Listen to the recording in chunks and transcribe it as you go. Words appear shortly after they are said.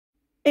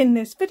In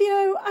this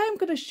video, I'm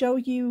going to show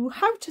you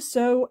how to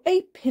sew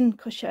a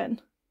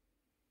pincushion.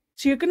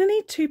 So you're going to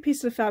need two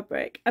pieces of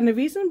fabric, and the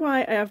reason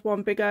why I have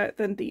one bigger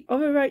than the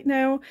other right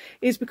now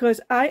is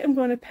because I am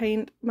going to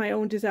paint my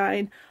own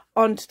design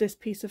onto this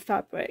piece of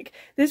fabric.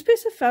 This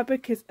piece of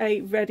fabric is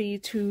a ready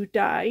to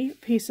dye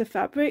piece of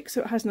fabric,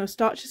 so it has no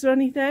starches or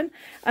anything,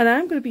 and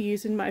I'm going to be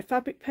using my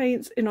fabric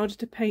paints in order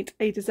to paint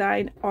a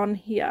design on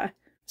here.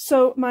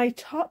 So my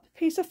top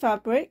piece of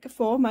fabric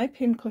for my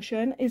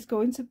pincushion is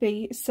going to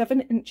be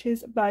 7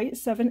 inches by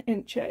 7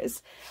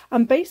 inches.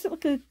 I'm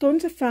basically going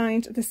to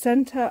find the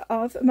centre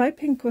of my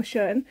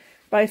pincushion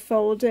by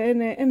folding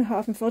it in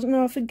half and folding it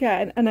off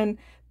again and then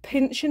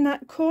pinching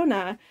that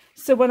corner.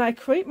 So when I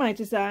create my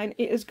design,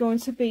 it is going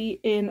to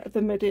be in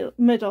the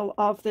middle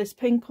of this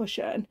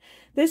pincushion.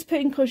 This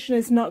pincushion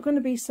is not going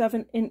to be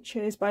 7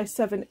 inches by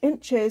 7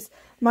 inches.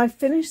 My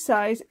finished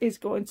size is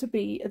going to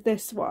be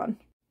this one.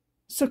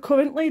 So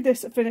currently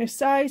this finished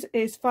size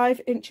is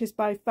 5 inches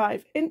by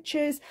 5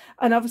 inches,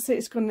 and obviously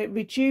it's going to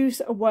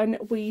reduce when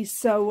we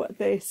sew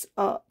this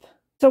up.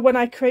 So when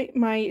I create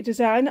my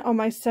design on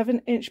my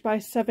 7 inch by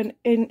 7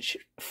 inch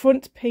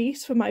front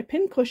piece for my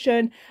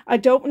pincushion, I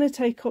don't want to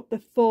take up the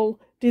full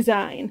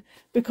design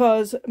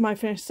because my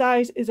finished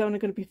size is only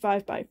going to be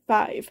 5 by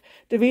 5.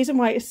 The reason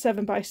why it's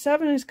 7 by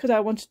 7 is because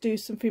I want to do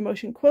some free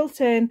motion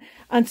quilting,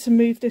 and to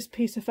move this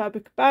piece of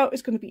fabric about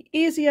is going to be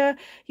easier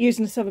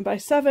using the 7 by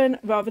 7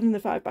 rather than the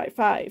 5 by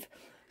 5.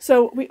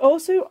 So we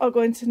also are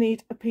going to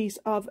need a piece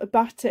of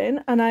batting,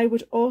 and I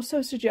would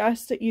also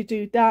suggest that you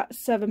do that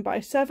 7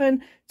 by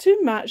 7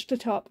 to match the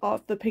top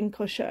of the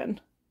pincushion.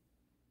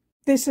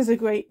 This is a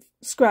great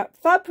scrap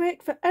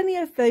fabric for any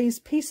of these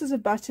pieces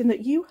of batting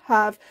that you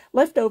have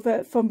left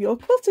over from your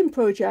quilting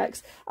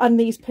projects, and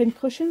these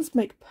pincushions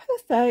make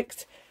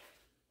perfect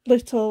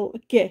little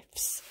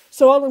gifts.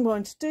 So all I'm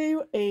going to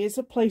do is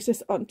place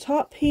this on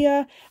top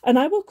here, and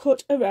I will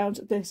cut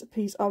around this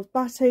piece of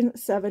batting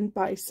 7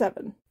 by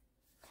 7.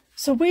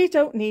 So we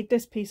don't need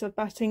this piece of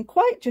batting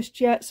quite just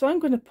yet, so I'm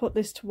going to put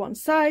this to one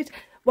side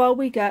while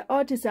we get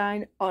our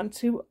design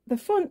onto the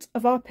front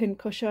of our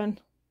pincushion.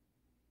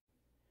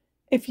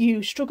 If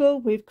you struggle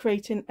with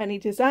creating any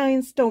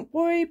designs, don't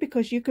worry,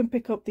 because you can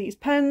pick up these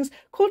pens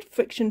called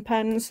friction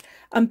pens,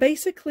 and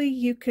basically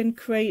you can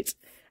create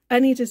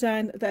any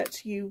design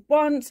that you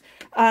want,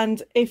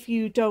 and if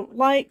you don't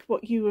like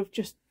what you have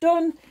just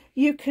done,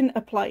 you can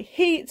apply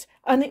heat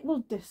and it will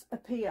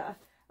disappear.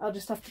 I'll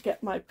just have to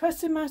get my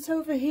pressing mat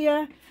over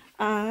here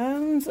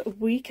and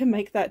we can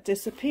make that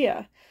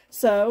disappear.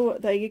 So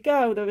there you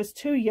go, there is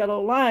 2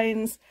 yellow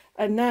lines,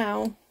 and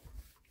now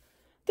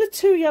the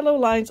 2 yellow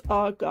lines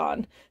are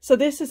gone. So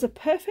this is a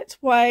perfect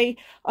way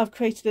of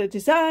creating a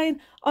design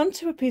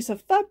onto a piece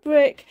of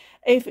fabric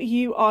if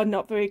you are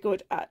not very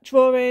good at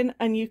drawing,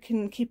 and you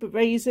can keep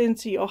erasing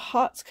to your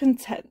heart's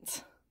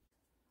content.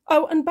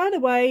 Oh, and by the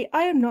way,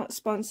 I am not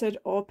sponsored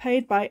or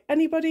paid by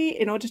anybody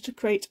in order to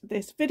create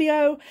this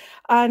video,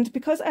 and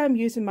because I am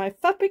using my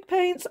fabric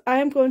paints, I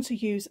am going to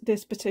use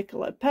this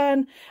particular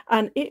pen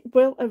and it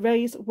will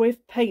erase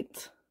with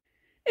paint.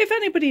 If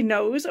anybody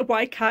knows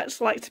why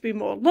cats like to be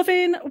more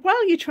loving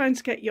while you're trying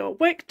to get your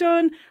work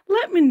done,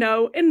 let me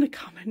know in the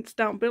comments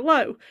down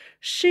below.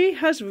 She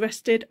has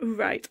rested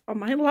right on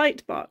my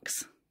light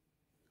box.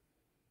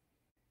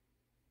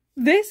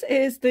 This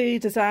is the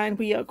design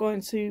we are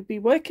going to be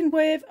working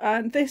with,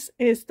 and this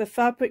is the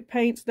fabric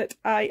paint that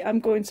I am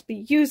going to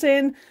be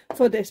using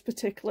for this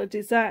particular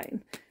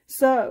design.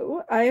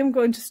 So I am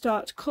going to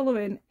start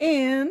colouring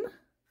in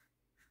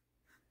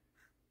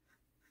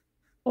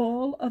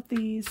all of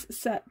these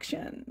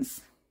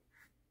sections.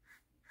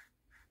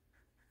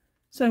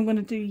 So I'm going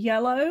to do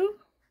yellow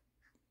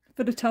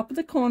for the top of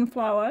the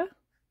cornflower.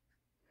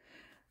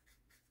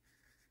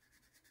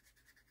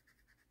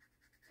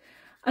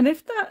 And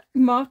if that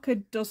marker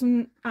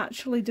doesn't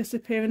actually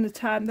disappear in the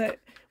time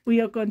that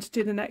we are going to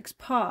do the next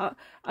part,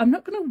 I'm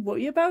not going to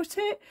worry about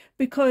it,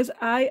 because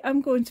I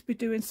am going to be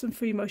doing some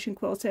free motion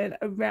quilting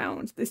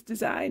around this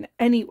design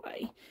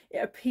anyway. It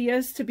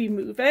appears to be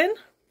moving.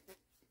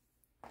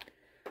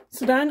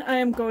 So then I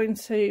am going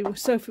to,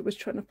 Sophie was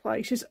trying to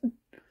play. She's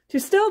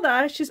still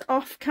there. She's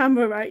off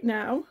camera right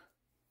now.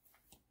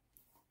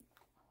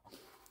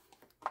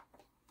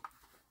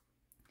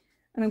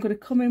 And I'm going to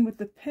come in with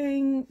the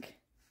pink.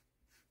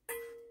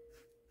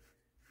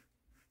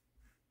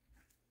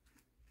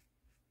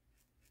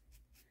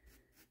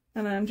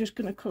 And I'm just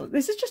going to colour.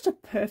 This is just a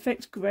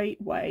perfect, great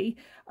way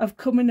of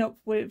coming up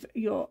with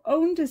your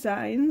own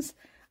designs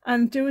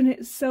and doing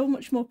it so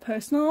much more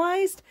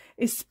personalised,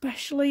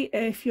 especially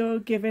if you're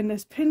giving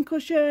this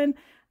pincushion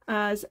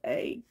as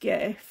a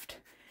gift.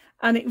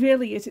 And it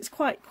really is, it's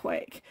quite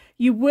quick.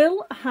 You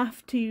will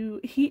have to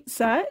heat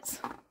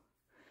set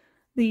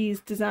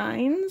these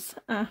designs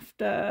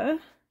after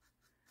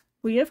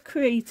we have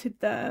created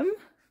them,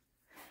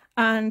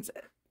 and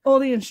all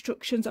the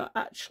instructions are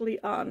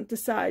actually on the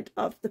side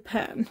of the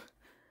pen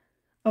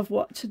of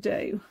what to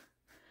do.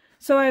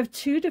 So I have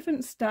 2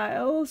 different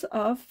styles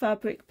of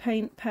fabric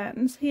paint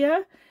pens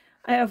here.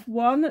 I have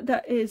one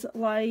that is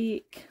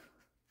like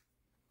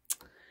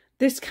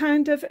this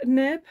kind of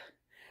nib,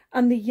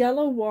 and the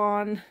yellow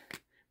one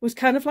was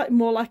kind of like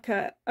more like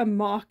a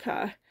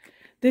marker.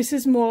 This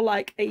is more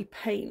like a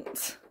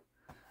paint.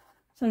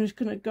 So I'm just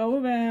going to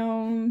go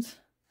around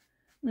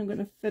and I'm going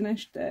to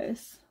finish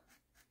this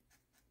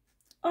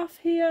off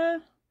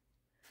here,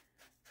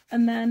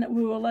 and then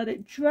we will let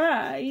it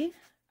dry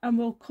and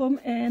we'll come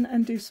in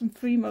and do some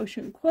free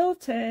motion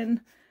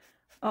quilting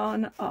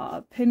on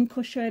our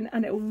pincushion,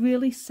 and it will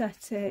really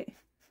set it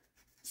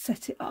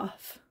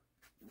off.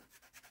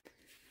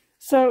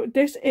 So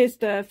this is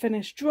the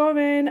finished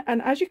drawing,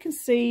 and as you can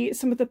see,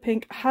 some of the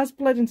pink has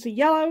bled into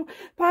yellow,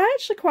 but I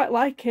actually quite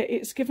like it.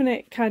 It's given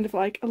it kind of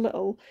like a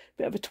little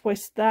bit of a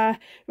twist there,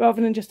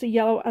 rather than just the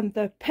yellow and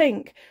the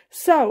pink.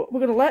 So we're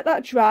going to let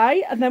that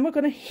dry, and then we're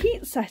going to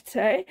heat set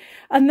it,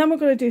 and then we're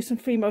going to do some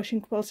free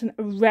motion quilting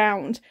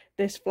around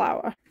this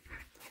flower.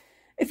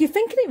 If you're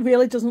thinking it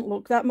really doesn't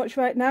look that much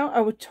right now,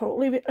 I would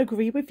totally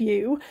agree with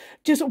you.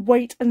 Just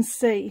wait and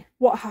see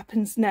what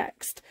happens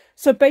next.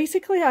 So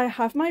basically I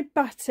have my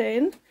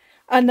batting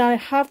and I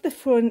have the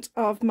front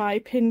of my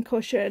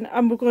pincushion,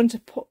 and we're going to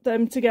put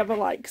them together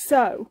like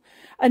so.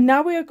 And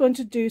now we are going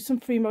to do some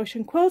free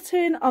motion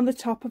quilting on the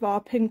top of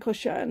our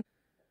pincushion.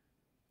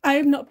 I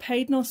am not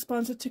paid nor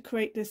sponsored to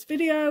create this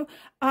video.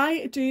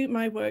 I do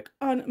my work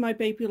on my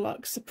Baby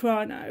Lock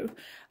Soprano.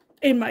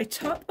 In my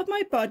top of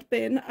my bod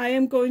bin, I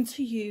am going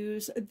to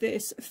use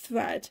this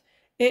thread.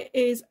 It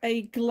is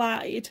a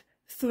glide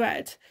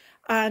thread,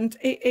 and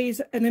it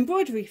is an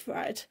embroidery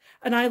thread,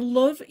 and I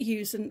love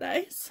using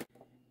this.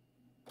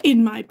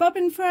 In my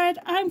bobbin thread,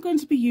 I'm going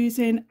to be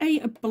using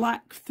a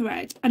black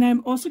thread, and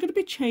I'm also going to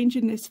be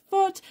changing this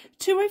foot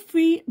to a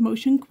free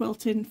motion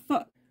quilting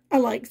foot. I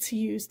like to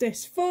use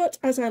this foot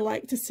as I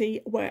like to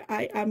see where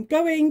I am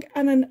going,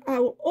 and then I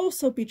will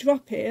also be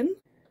dropping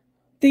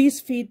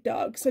these feed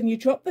dogs, and you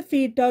drop the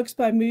feed dogs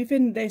by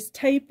moving this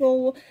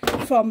table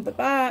from the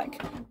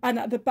back, and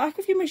at the back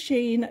of your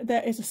machine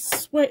there is a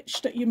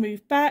switch that you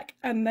move back,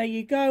 and there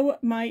you go,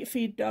 my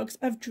feed dogs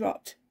have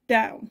dropped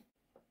down.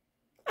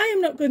 I am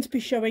not going to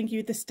be showing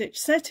you the stitch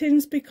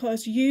settings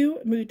because you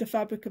moved the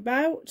fabric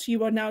about,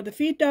 you are now the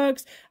feed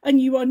dogs, and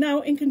you are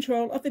now in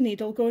control of the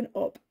needle going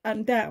up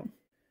and down.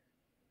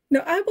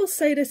 Now, I will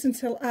say this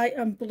until I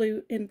am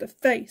blue in the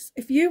face.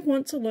 If you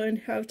want to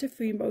learn how to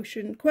free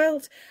motion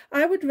quilt,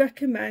 I would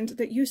recommend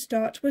that you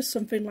start with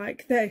something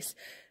like this.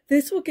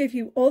 This will give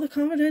you all the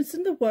confidence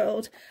in the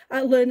world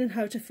at learning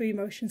how to free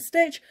motion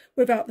stitch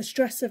without the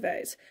stress of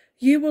it.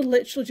 You will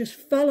literally just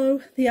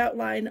follow the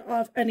outline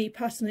of any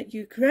pattern that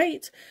you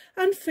create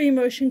and free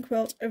motion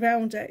quilt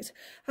around it.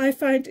 I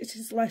find it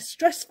is less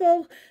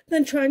stressful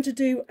than trying to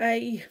do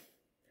a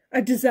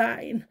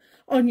design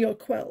on your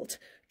quilt.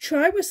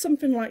 Try with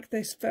something like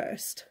this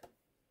first.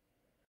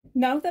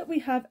 Now that we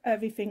have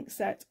everything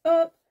set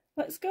up,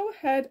 let's go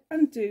ahead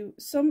and do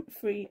some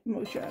free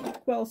motion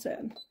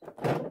quilting.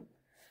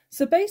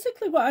 So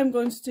basically what I'm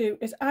going to do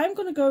is I'm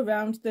going to go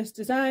around this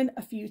design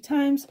a few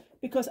times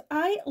because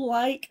I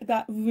like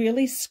that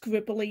really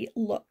scribbly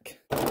look.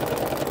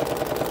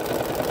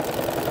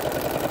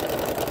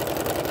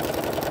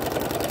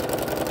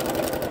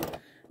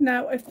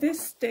 Now if this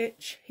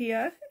stitch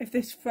here, if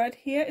this thread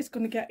here is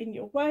going to get in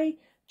your way,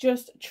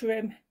 just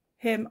trim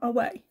him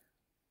away.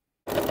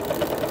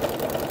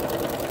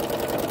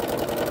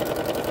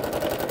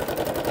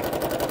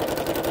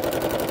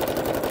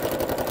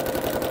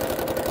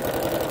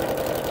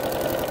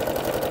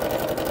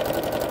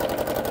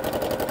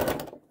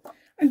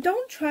 And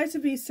don't try to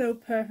be so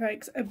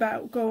perfect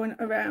about going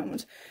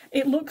around.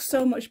 It looks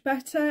so much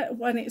better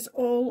when it's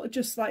all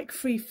just like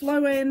free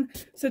flowing,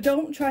 so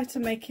don't try to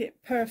make it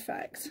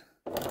perfect.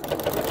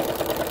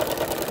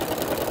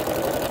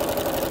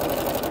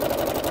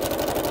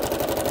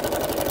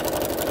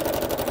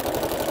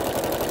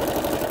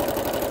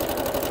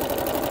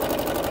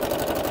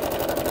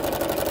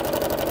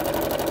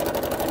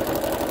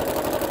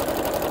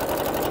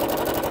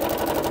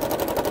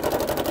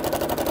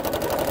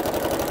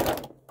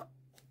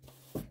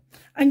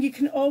 And you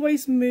can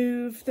always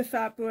move the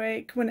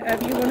fabric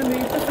whenever you want to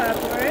move the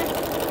fabric.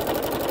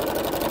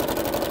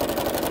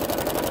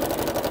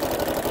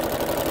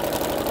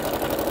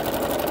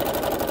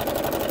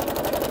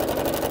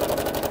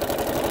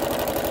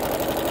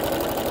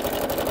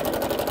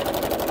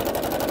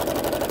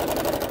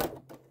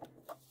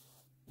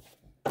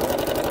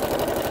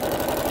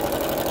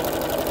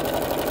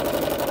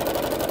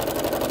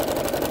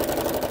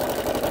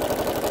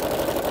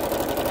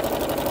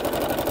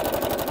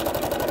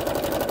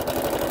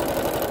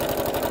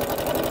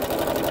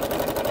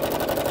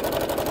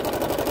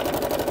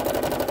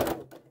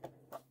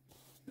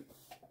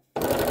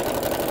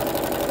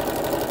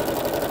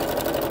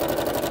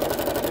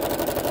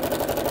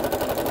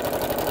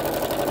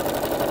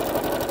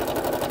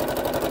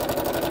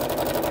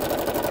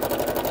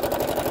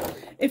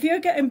 If you're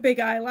getting big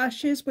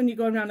eyelashes when you're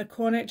going around the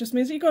corner, it just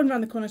means that you're going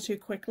around the corner too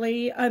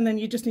quickly, and then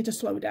you just need to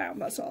slow down,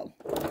 that's all.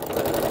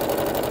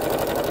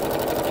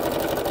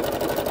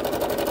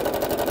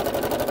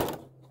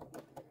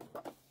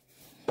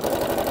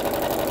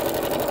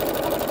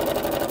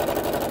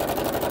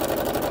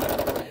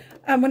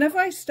 And whenever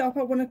I stop,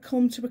 I want to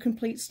come to a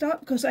complete stop,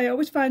 because I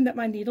always find that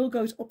my needle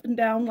goes up and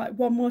down like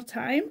one more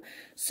time.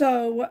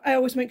 So I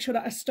always make sure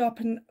that I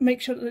stop and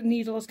make sure that the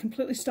needle is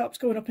completely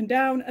stopped going up and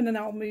down, and then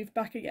I'll move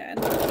back again.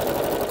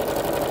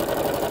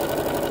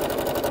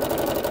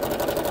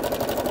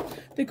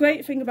 The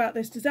great thing about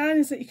this design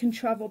is that you can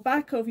travel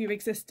back over your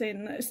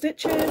existing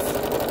stitches.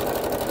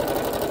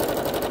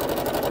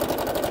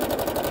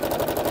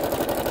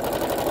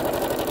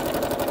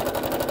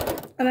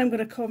 And I'm going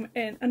to come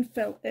in and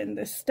fill in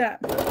this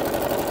step.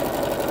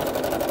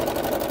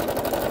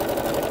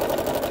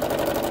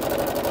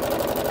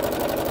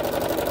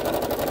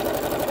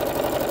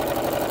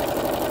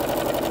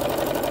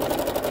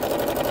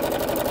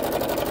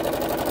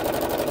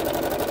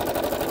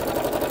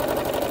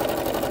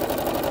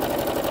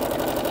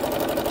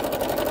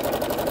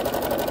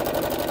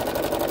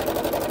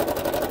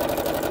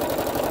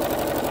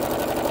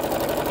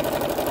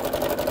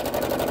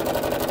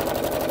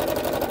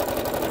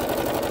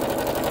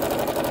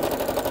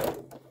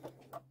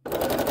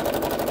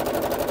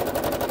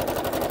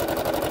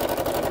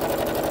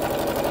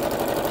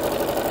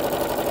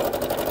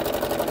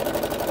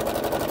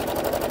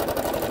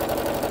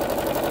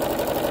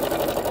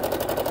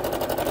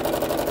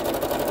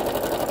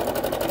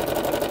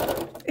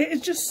 It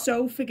is just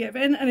so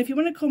forgiving, and if you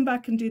want to come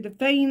back and do the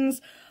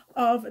veins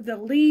of the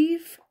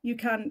leaf, you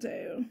can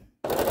do.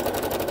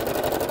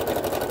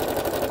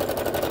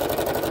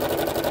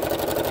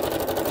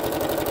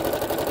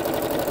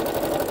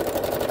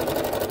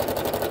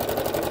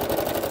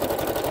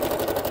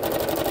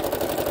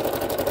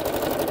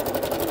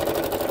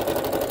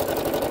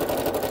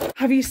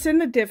 Have you seen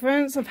the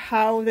difference of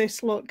how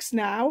this looks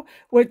now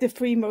with the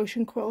free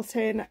motion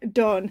quilting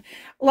done?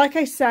 Like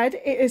I said,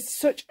 it is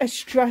such a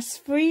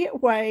stress-free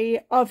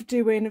way of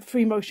doing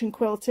free motion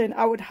quilting.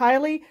 I would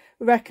highly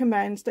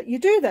recommend that you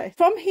do this.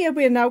 From here,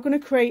 we are now going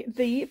to create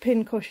the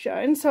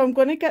pincushion. So I'm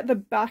going to get the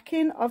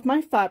backing of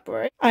my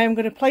fabric. I am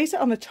going to place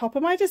it on the top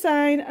of my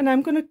design, and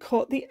I'm going to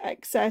cut the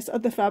excess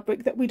of the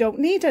fabric that we don't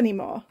need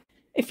anymore.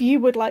 If you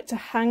would like to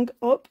hang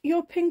up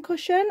your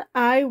pincushion,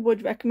 I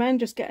would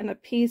recommend just getting a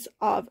piece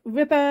of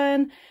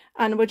ribbon,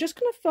 and we're just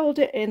going to fold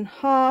it in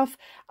half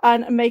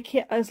and make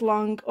it as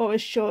long or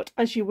as short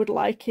as you would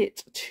like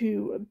it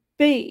to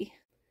be.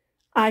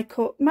 I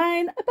cut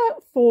mine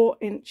about 4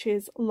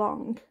 inches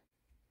long.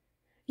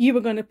 You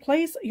are going to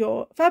place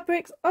your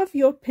fabrics of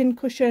your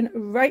pincushion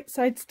right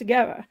sides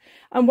together.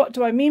 And what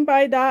do I mean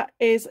by that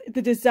is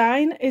the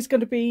design is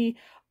going to be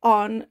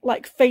on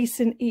like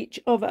facing each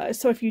other.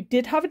 So if you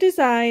did have a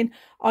design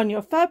on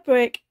your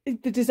fabric,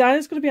 the design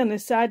is going to be on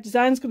this side,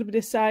 design is going to be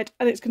this side,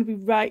 and it's going to be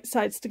right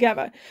sides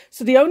together.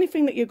 So the only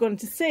thing that you're going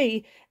to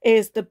see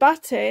is the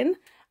batting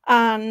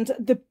and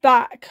the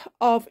back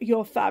of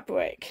your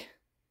fabric.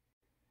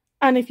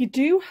 And if you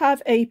do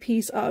have a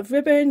piece of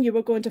ribbon, you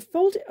are going to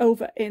fold it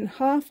over in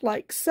half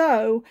like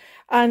so,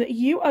 and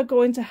you are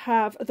going to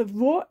have the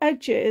raw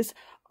edges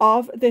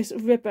of this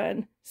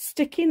ribbon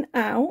sticking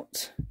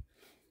out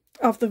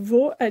of the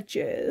raw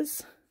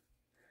edges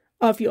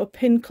of your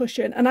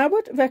pincushion. And I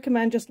would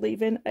recommend just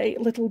leaving a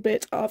little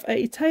bit of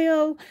a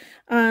tail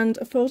and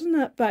folding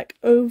that back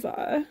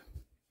over.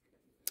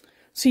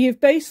 So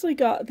you've basically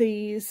got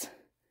the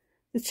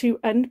two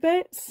end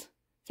bits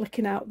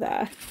flicking out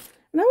there.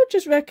 And I would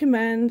just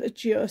recommend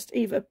just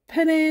either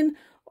pinning,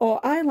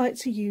 or I like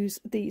to use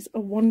these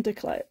wonder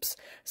clips.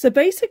 So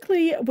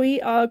basically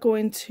we are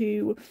going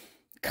to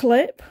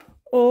clip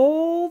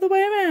all the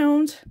way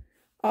around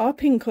our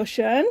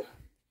pincushion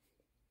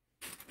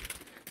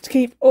to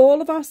keep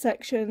all of our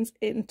sections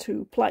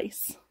into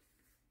place.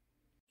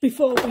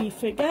 Before we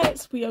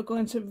forget, we are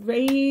going to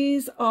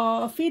raise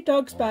our feed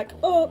dogs back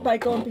up by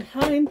going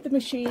behind the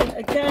machine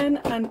again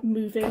and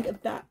moving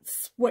that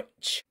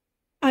switch.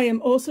 I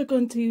am also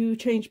going to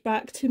change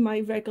back to my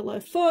regular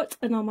foot,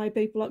 and on my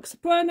Big Block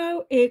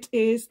Soprano it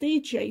is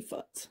the J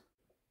foot.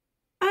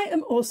 I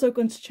am also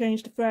going to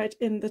change the thread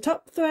in the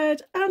top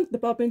thread and the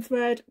bobbin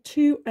thread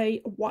to a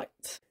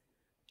white.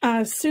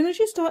 As soon as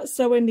you start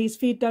sewing, these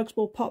feed dogs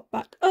will pop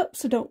back up,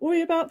 so don't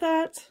worry about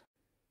that.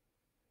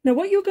 Now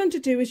what you're going to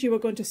do is you are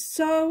going to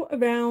sew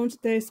around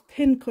this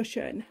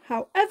pincushion.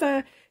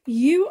 However,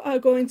 you are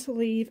going to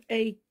leave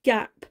a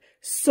gap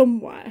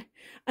somewhere,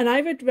 and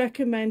I would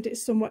recommend it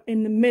somewhere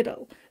in the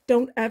middle.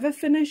 Don't ever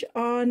finish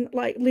on,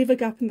 like, leave a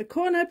gap in the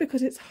corner,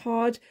 because it's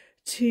hard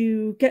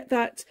to get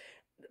that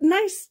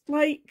nice,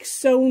 like,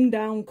 sewn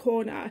down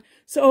corner.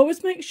 So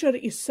always make sure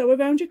that you sew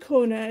around your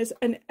corners,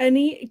 and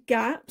any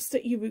gaps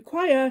that you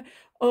require,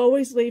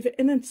 always leave it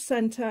in the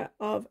center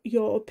of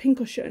your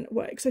pincushion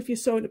work. So if you're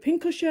sewing a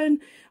pincushion,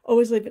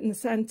 always leave it in the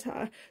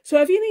center. So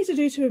whatever you need to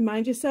do to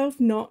remind yourself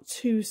not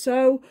to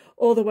sew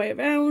all the way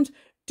around,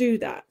 do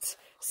that.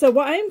 So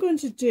what I'm going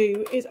to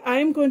do is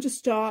I'm going to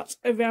start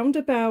around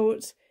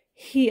about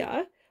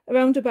here,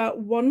 around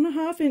about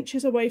 1.5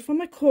 inches away from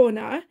my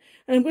corner,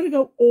 and I'm going to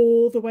go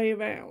all the way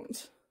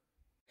around.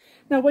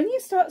 Now when you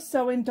start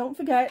sewing, don't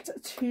forget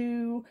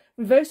to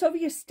reverse over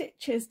your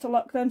stitches to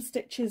lock them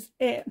stitches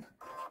in.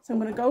 So I'm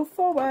going to go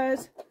forward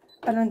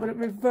and I'm going to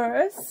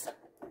reverse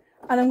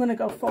and I'm going to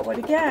go forward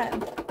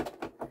again.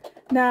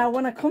 Now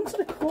when I come to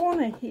the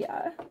corner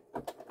here,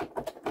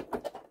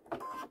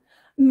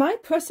 my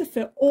presser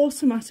foot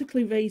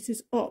automatically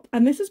raises up,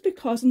 and this is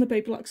because on the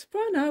Baby Lock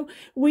Soprano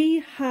we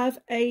have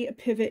a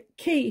pivot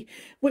key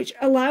which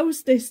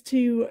allows this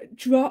to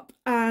drop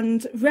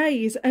and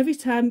raise every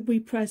time we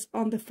press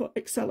on the foot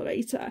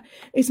accelerator.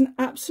 It's an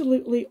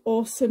absolutely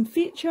awesome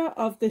feature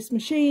of this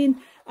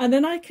machine, and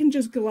then I can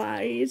just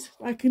glide.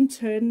 I can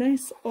turn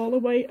this all the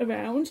way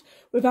around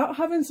without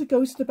having to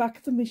go to the back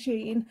of the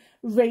machine,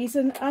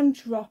 raising and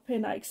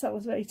dropping that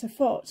accelerator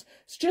foot.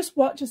 So just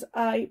watch as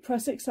I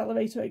press the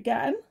accelerator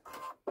again.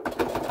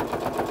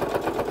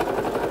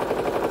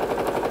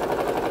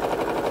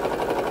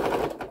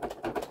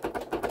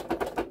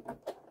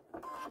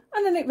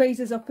 And then it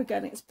raises up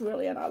again. It's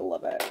brilliant. I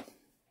love it.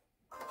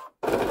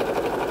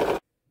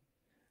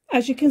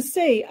 As you can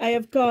see, I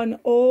have gone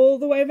all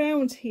the way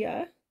around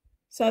here.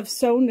 So I've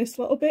sewn this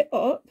little bit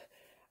up,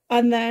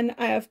 and then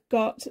I have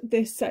got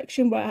this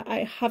section where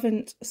I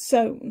haven't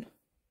sewn.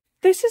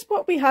 This is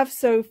what we have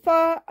so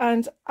far,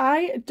 and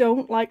I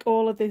don't like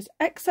all of this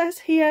excess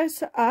here,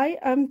 so I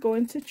am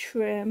going to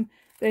trim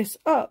this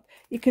up.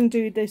 You can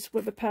do this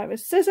with a pair of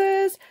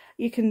scissors,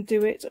 you can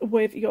do it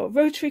with your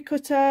rotary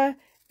cutter.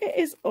 It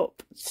is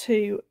up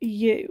to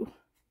you.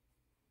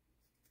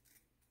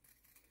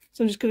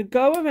 So I'm just going to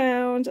go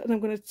around and I'm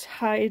going to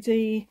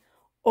tidy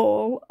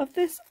all of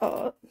this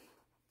up.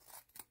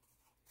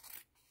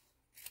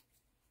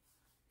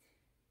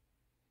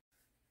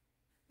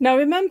 Now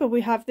remember,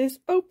 we have this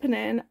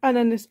opening, and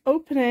in this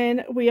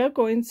opening we are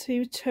going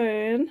to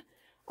turn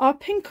our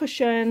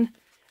pincushion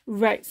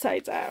right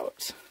side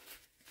out.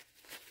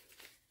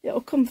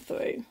 It'll come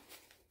through.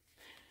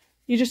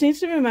 You just need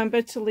to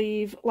remember to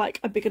leave like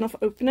a big enough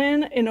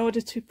opening in order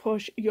to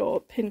push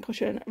your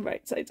pincushion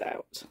right side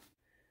out.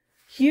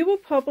 You will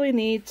probably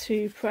need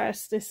to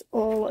press this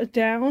all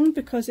down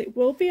because it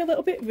will be a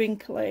little bit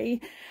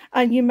wrinkly,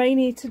 and you may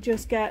need to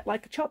just get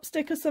like a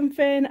chopstick or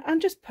something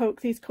and just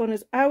poke these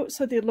corners out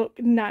so they look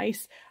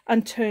nice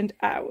and turned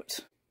out.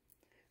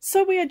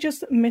 So we are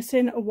just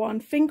missing one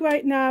thing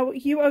right now.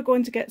 You are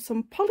going to get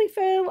some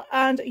polyfill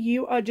and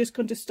you are just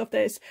going to stuff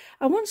this.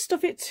 I won't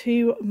stuff it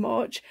too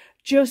much,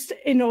 just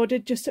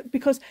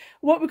because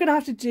what we're going to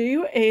have to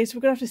do is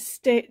we're going to have to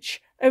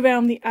stitch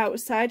around the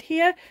outside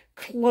here,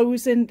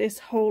 closing this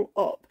hole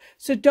up.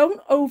 So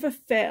don't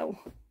overfill.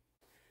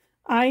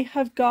 I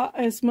have got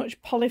as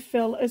much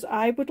polyfill as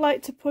I would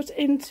like to put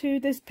into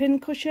this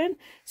pincushion.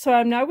 So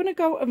I'm now going to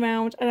go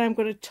around and I'm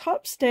going to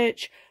top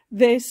stitch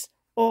this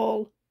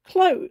all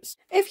closed.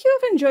 If you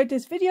have enjoyed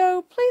this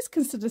video, please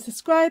consider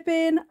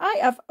subscribing. I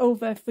have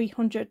over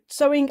 300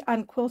 sewing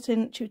and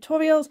quilting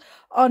tutorials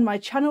on my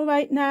channel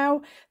right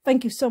now.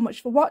 Thank you so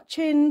much for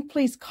watching.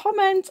 Please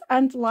comment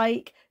and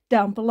like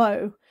down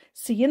below.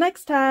 See you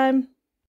next time.